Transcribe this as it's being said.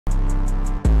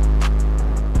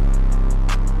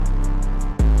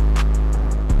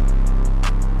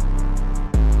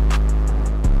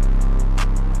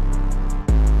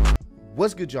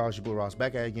What's good, y'all? It's your boy Ross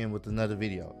back at again with another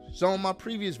video. So in my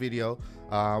previous video,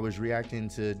 I was reacting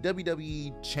to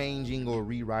WWE changing or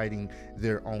rewriting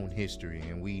their own history,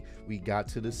 and we got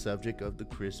to the subject of the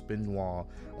Chris Benoit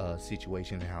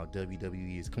situation and how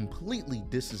WWE is completely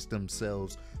distanced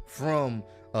themselves from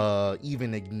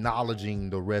even acknowledging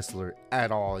the wrestler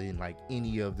at all in like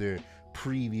any of their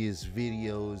previous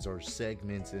videos or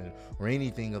segments or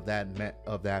anything of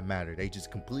that matter. They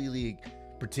just completely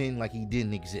pretend like he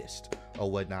didn't exist or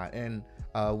whatnot. And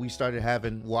I started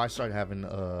having I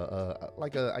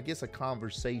guess a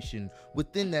conversation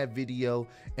within that video,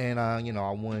 and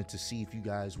I wanted to see if you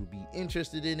guys would be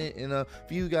interested in it, and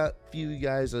few you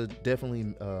guys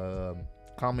definitely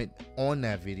comment on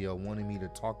that video wanting me to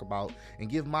talk about and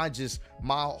give my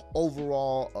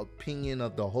overall opinion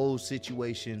of the whole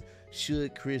situation.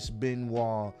 Should Chris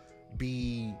Benoit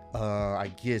be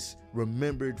I guess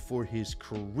remembered for his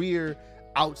career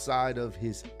outside of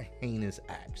his heinous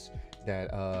acts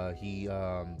that he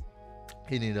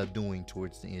ended up doing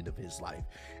towards the end of his life?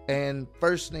 And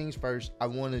first things first, I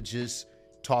want to just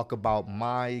talk about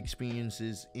my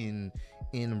experiences in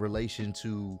relation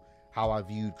to how I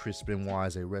viewed Chris Benoit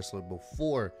as a wrestler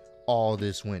before all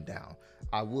this went down.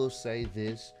 I will say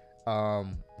this,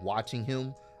 watching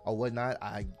him or whatnot,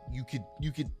 you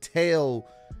could tell,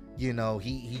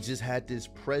 he just had this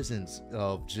presence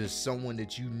of just someone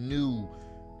that you knew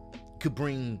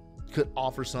could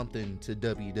offer something to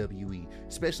WWE,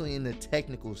 especially in the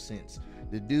technical sense.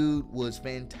 The dude was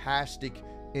fantastic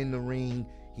in the ring.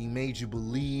 He made you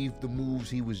believe the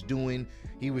moves he was doing.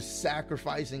 He was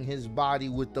sacrificing his body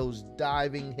with those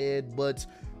diving headbutts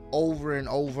over and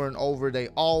over and over. They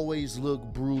always look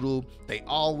brutal. They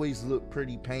always look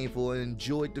pretty painful. I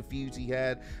enjoyed the feuds he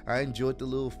had. I enjoyed the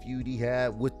little feud he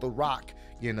had with The Rock.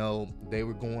 They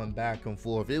were going back and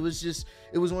forth. It was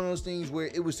one of those things where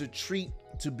it was a treat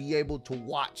to be able to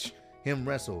watch him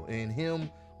wrestle, and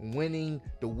him winning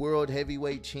the World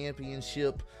Heavyweight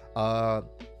Championship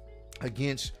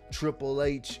against Triple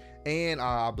H, and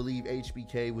I believe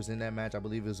HBK was in that match. I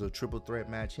believe it was a triple threat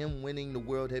match. Him winning the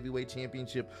World Heavyweight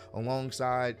Championship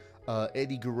alongside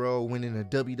Eddie Guerrero winning a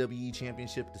WWE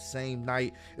Championship the same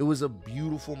night. It was a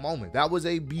beautiful moment. That was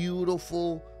a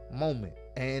beautiful moment,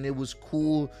 and it was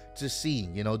cool to see.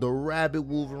 The Rabbit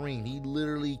Wolverine, he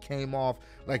literally came off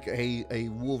like a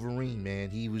Wolverine, man.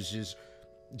 He was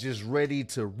just ready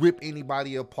to rip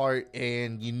anybody apart,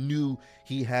 and you knew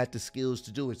he had the skills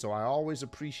to do it. So I always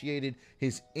appreciated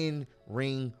his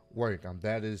in-ring work.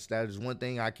 That is one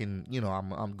thing I can,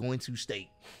 I'm going to state.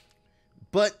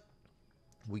 But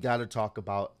we got to talk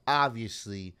about,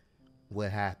 obviously,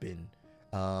 what happened.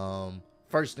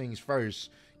 First things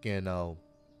first,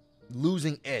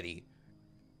 losing Eddie.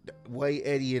 The way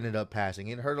Eddie ended up passing,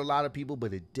 it hurt a lot of people,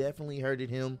 but it definitely hurted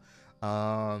him.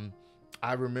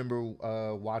 I remember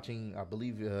watching, I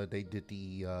believe they did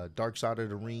the Dark Side of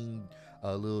the Ring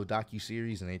little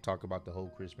docu-series, and they talk about the whole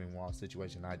Chris Benoit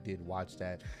situation. I did watch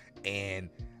that, and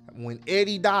when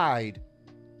Eddie died,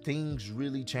 things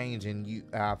really changed. And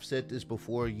I've said this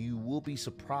before, you will be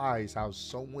surprised how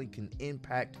someone can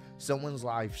impact someone's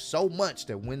life so much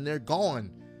that when they're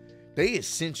gone, they're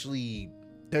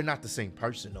not the same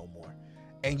person no more.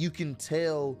 And you can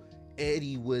tell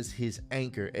Eddie was his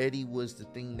anchor. Eddie was the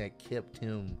thing that kept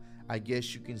him, I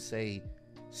guess you can say,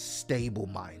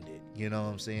 stable-minded. You know what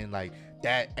I'm saying? Like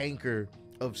that anchor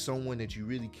of someone that you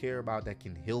really care about, that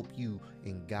can help you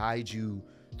and guide you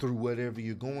through whatever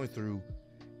you're going through.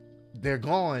 They're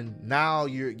gone. Now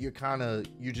you're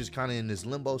just kind of in this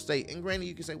limbo state. And granted,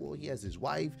 you can say, well, he has his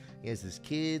wife, he has his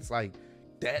kids, like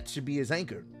that should be his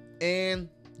anchor. And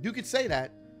you could say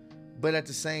that, but at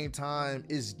the same time,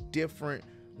 it's different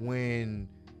when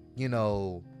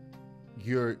your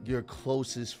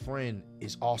closest friend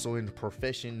is also in the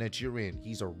profession that you're in.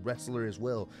 He's a wrestler as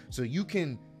well, so you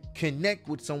can connect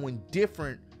with someone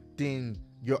different than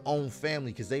your own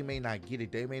family, because they may not get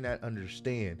it, they may not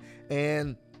understand.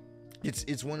 And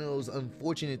it's one of those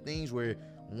unfortunate things where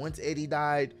once Eddie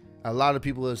died, a lot of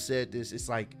people have said this, it's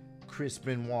like Chris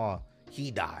Benoit, he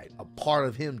died, a part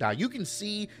of him died. You can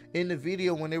see in the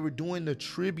video when they were doing the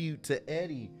tribute to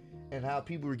Eddie and how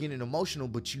people were getting emotional,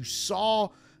 but you saw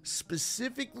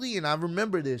specifically, and I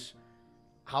remember this,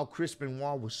 how Chris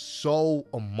Benoit was so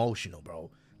emotional, bro.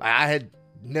 Like, I had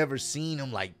never seen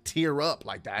him like tear up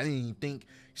like that. I didn't even think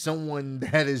someone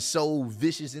that is so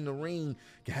vicious in the ring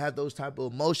can have those type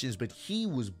of emotions, but he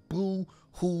was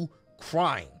boo-hoo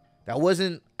crying. That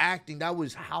wasn't acting, that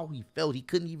was how he felt. He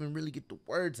couldn't even really get the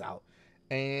words out.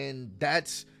 And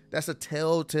that's a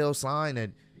telltale sign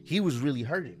that he was really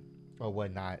hurting or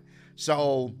whatnot.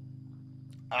 So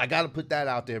I got to put that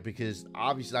out there because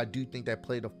obviously I do think that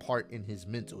played a part in his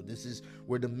mental. This is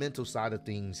where the mental side of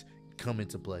things come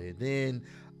into play. And then,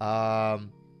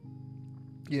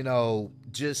 you know,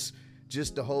 just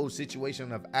the whole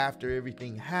situation of after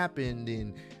everything happened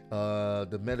and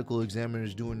the medical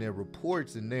examiners doing their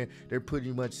reports, and they're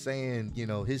pretty much saying, you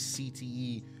know, his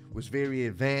CTE was very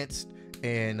advanced,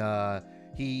 and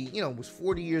he, you know, was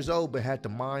 40 years old but had the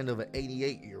mind of an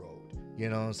 88-year-old. You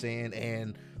know what I'm saying?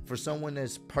 And for someone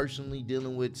that's personally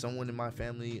dealing with someone in my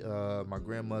family, my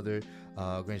grandmother,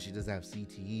 granted she doesn't have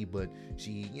CTE, but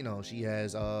she, you know, she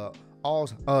has all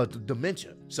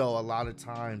dementia. So a lot of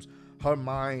times her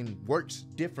mind works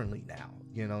differently now.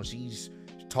 You know, she's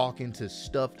talking to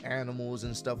stuffed animals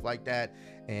and stuff like that,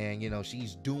 and you know,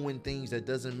 she's doing things that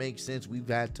doesn't make sense. We've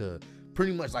had to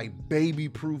pretty much like baby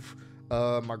proof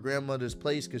my grandmother's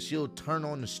place, because she'll turn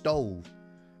on the stove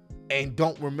and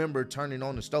don't remember turning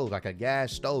on the stove, like a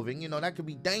gas stove, and you know, that could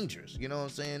be dangerous. You know what I'm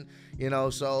saying? You know,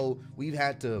 so we've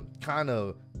had to kind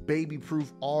of baby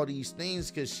proof all these things,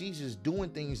 because she's just doing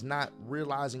things, not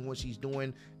realizing what she's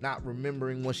doing, not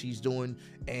remembering what she's doing.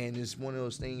 And it's one of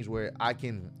those things where I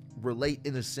can relate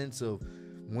in a sense of,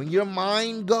 when your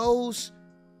mind goes,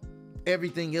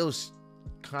 everything else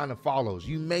kind of follows.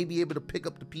 You may be able to pick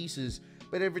up the pieces,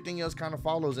 but everything else kind of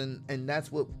follows. And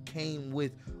that's what came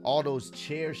with all those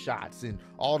chair shots and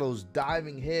all those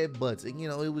diving headbutts. And you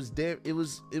know, it was there, it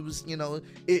was you know,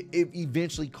 it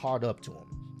eventually caught up to him.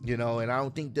 You know, and I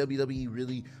don't think WWE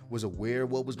really was aware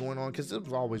of what was going on, because it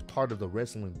was always part of the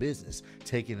wrestling business,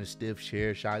 taking a stiff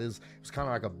chair shot. It was kind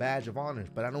of like a badge of honor,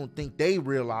 but I don't think they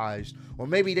realized, or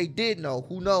maybe they did know,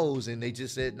 who knows, and they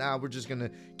just said, nah, we're just gonna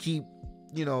keep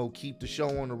the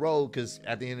show on the road, because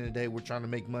at the end of the day, we're trying to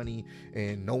make money,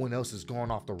 and no one else is going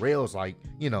off the rails, like,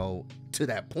 you know, to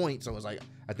that point. So it's like,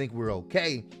 I think we're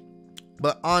okay.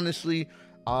 But honestly,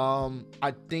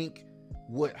 I think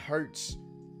what hurts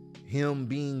him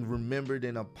being remembered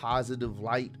in a positive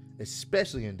light,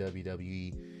 especially in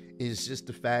WWE, is just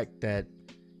the fact that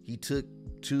he took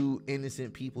two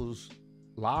innocent people's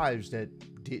lives that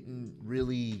didn't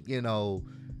really, you know,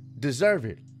 deserve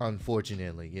it,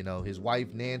 unfortunately. You know, his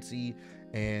wife Nancy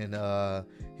and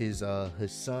his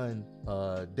son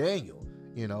Daniel.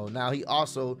 You know, now he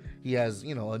has,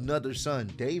 you know, another son,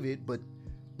 David, but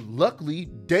luckily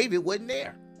David wasn't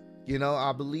there. You know,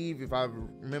 I believe, if I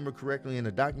remember correctly in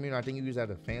the documentary, I think he was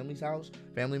at a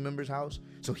family member's house.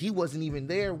 So he wasn't even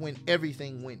there when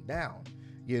everything went down,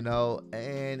 you know.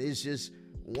 And it's just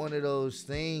one of those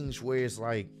things where it's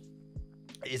like,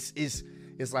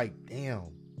 it's like,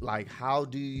 damn, like, how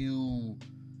do you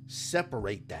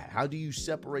separate that? How do you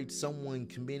separate someone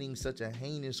committing such a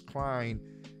heinous crime,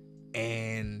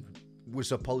 and we're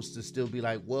supposed to still be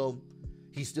like, well,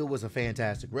 he still was a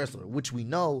fantastic wrestler, which we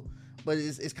know. But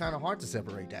it's kind of hard to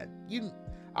separate that.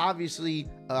 Obviously,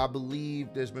 I believe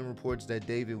there's been reports that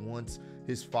David wants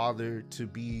his father to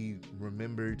be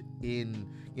remembered in,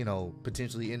 you know,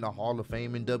 potentially in the Hall of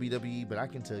Fame in WWE. But I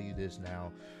can tell you this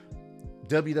now,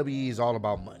 WWE is all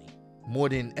about money. More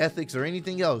than ethics or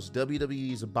anything else,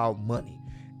 WWE is about money.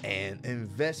 And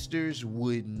investors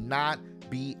would not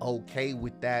be okay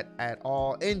with that at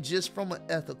all. And just from an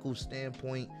ethical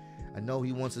standpoint, I know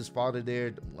he wants his father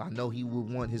there. I know he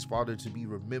would want his father to be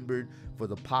remembered for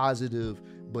the positive,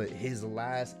 but his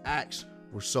last acts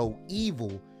were so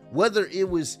evil. Whether it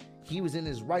was he was in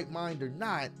his right mind or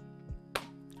not,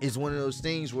 is one of those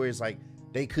things where it's like,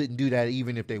 they couldn't do that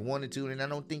even if they wanted to, and I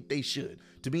don't think they should.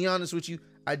 To be honest with you,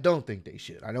 I don't think they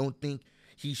should. I don't think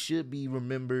he should be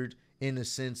remembered in the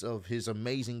sense of his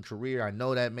amazing career. I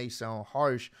know that may sound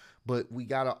harsh, but we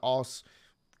gotta also,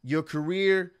 your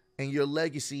career and your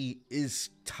legacy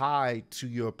is tied to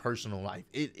your personal life.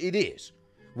 It is.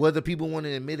 Whether people want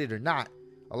to admit it or not,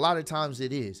 a lot of times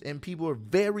it is. And people are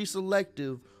very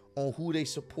selective on who they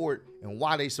support and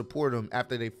why they support them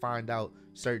after they find out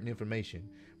certain information.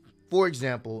 For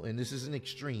example, and this is an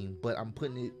extreme, but I'm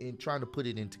trying to put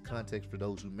it into context for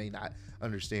those who may not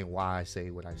understand why I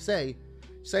say what I say.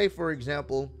 Say, for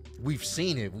example, we've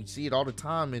seen it. We see it all the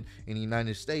time in the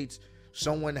United States.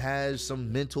 Someone has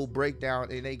some mental breakdown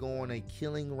and they go on a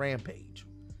killing rampage,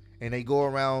 and they go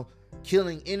around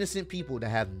killing innocent people that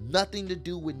have nothing to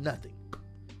do with nothing.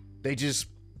 They just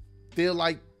feel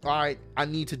like, all right, I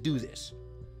need to do this.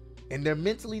 And they're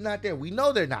mentally not there. We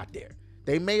know they're not there.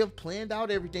 They may have planned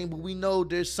out everything, but we know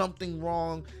there's something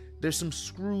wrong. There's some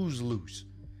screws loose.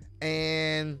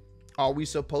 And are we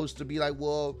supposed to be like,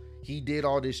 well, he did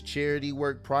all this charity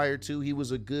work prior to, he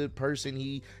was a good person,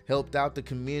 he helped out the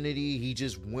community, he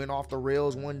just went off the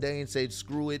rails one day and said,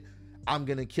 screw it, I'm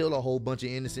gonna kill a whole bunch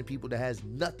of innocent people that has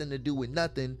nothing to do with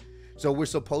nothing, So we're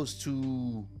supposed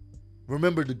to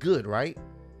remember the good, right?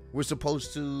 We're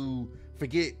supposed to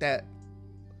forget that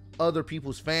other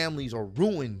people's families are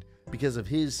ruined because of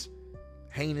his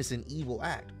heinous and evil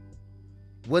act,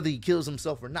 whether he kills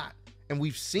himself or not. And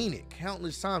we've seen it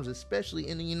countless times, especially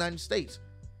in the United States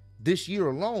this year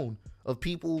alone, of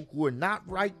people who are not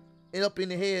right up in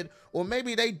the head, or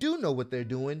maybe they do know what they're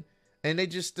doing and they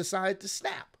just decide to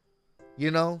snap,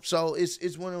 you know? So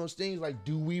it's one of those things, like,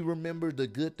 do we remember the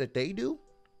good that they do?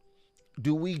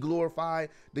 Do we glorify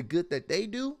the good that they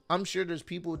do? I'm sure there's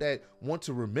people that want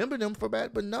to remember them for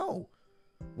that, but no.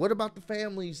 What about the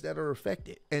families that are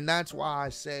affected? And that's why I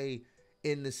say,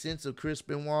 in the sense of Chris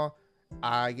Benoit,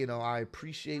 I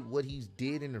appreciate what he's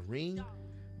did in the ring,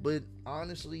 but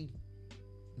honestly,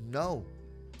 no.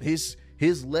 His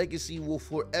legacy will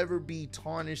forever be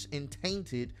tarnished and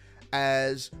tainted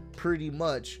as pretty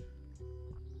much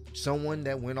someone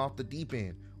that went off the deep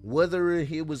end. Whether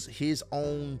it was his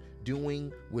own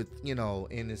doing with,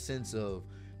 in the sense of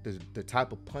the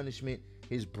type of punishment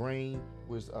his brain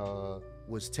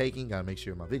was taking. Gotta make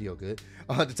sure my video good.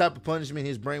 The type of punishment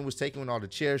his brain was taking with all the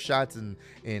chair shots and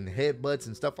headbutts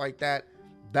and stuff like that.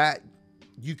 That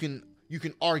you can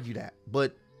argue that,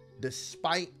 but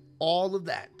despite all of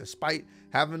that, despite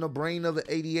having the brain of an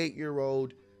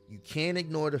 88-year-old, you can't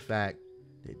ignore the fact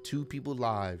that 2 people's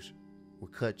lives were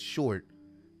cut short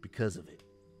because of it.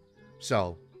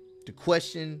 So,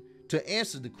 to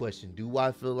answer the question, do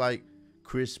I feel like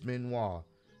Chris Benoit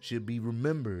should be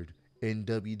remembered in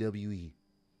WWE?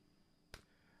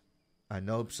 I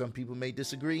know some people may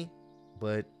disagree,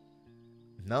 but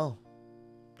no,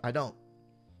 I don't.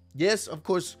 Yes, of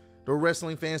course, the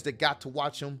wrestling fans that got to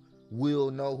watch him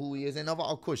will know who he is. And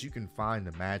of course, you can find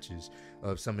the matches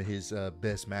of some of his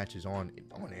best matches on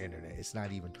the internet. It's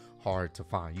not even hard to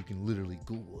find. You can literally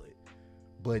Google it.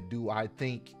 But do I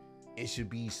think it should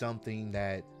be something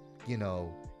that,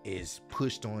 is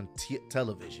pushed on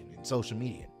television and social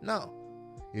media? No.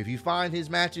 If you find his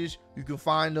matches, you can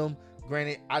find them.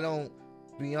 Granted, I don't,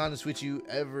 be honest with you,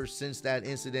 ever since that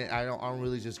incident, I don't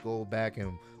really just go back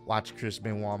and watch Chris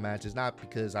Benoit matches. Not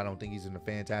because I don't think he's a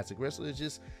fantastic wrestler. It's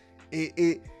just,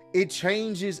 it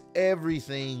changes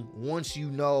everything once you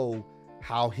know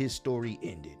how his story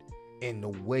ended and the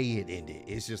way it ended.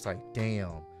 It's just like,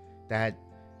 damn, that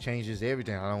changes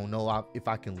everything. I don't know if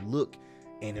I can look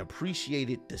and appreciate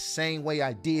it the same way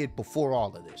I did before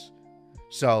all of this.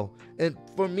 So, and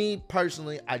for me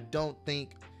personally, I don't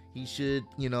think he should,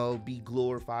 be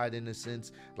glorified in the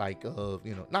sense like of,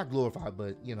 not glorified,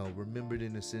 but, remembered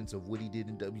in the sense of what he did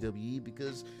in WWE,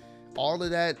 because all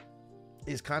of that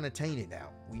is kind of tainted now.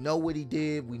 We know what he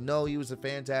did. We know he was a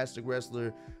fantastic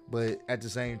wrestler, but at the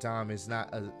same time, it's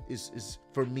not it's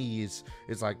for me, it's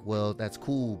like, well, that's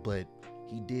cool, but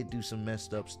he did do some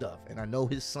messed up stuff. And I know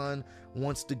his son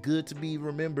wants the good to be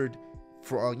remembered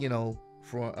for,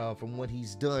 from what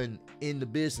he's done in the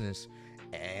business.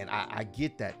 And I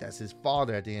get that. That's his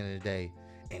father at the end of the day.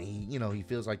 And he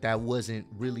feels like that wasn't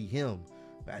really him.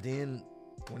 But then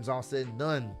when it's all said and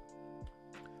done,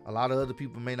 a lot of other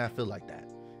people may not feel like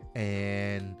that.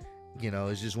 And,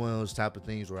 it's just one of those type of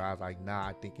things where I was like, nah,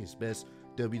 I think it's best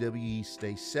WWE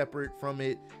stay separate from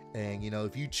it. And,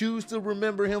 if you choose to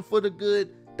remember him for the good,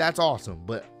 that's awesome.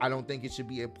 But I don't think it should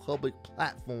be a public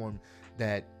platform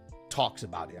that talks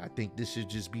about it. I think this should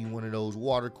just be one of those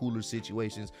water cooler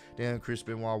situations. Damn, Chris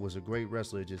Benoit was a great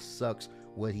wrestler. It just sucks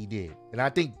what he did. And I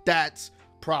think that's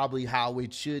probably how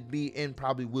it should be and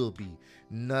probably will be.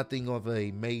 Nothing of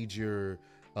a major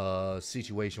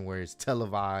situation where it's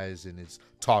televised and it's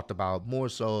talked about. More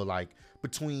so like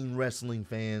between wrestling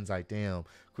fans, like, damn,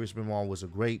 Chris Benoit was a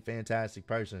great, fantastic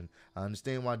person. I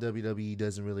understand why WWE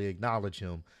doesn't really acknowledge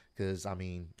him, because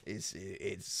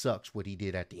it sucks what he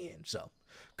did at the end. So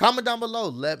comment down below,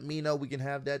 let me know. We can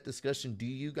have that discussion. Do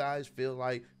you guys feel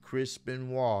like Chris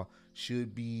Benoit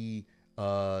should be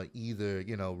either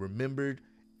remembered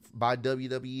by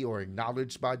WWE or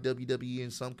acknowledged by WWE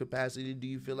in some capacity? Do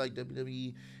you feel like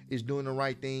WWE is doing the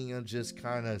right thing and just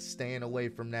kind of staying away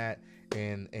from that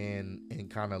and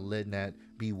kind of letting that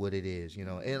be what it is?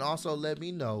 And also let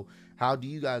me know, how do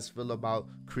you guys feel about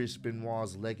Chris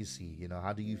Benoit's legacy?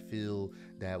 How do you feel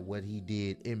that what he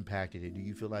did impacted it? Do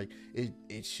you feel like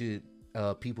it should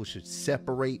people should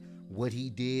separate what he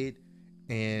did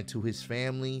and to his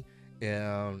family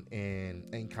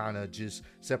and kind of just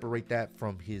separate that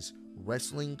from his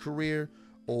wrestling career?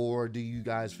 Or do you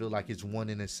guys feel like it's one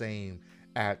and the same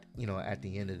at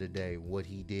the end of the day? What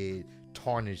he did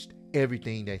tarnished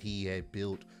everything that he had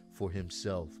built for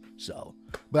himself. So,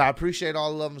 but I appreciate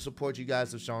all the love and support you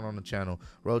guys have shown on the channel.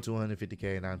 Road to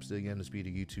 150K, and I'm still getting the speed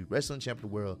of YouTube. Wrestling champ of the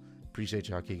world. Appreciate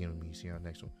y'all kicking with me. See y'all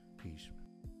next one. Peace.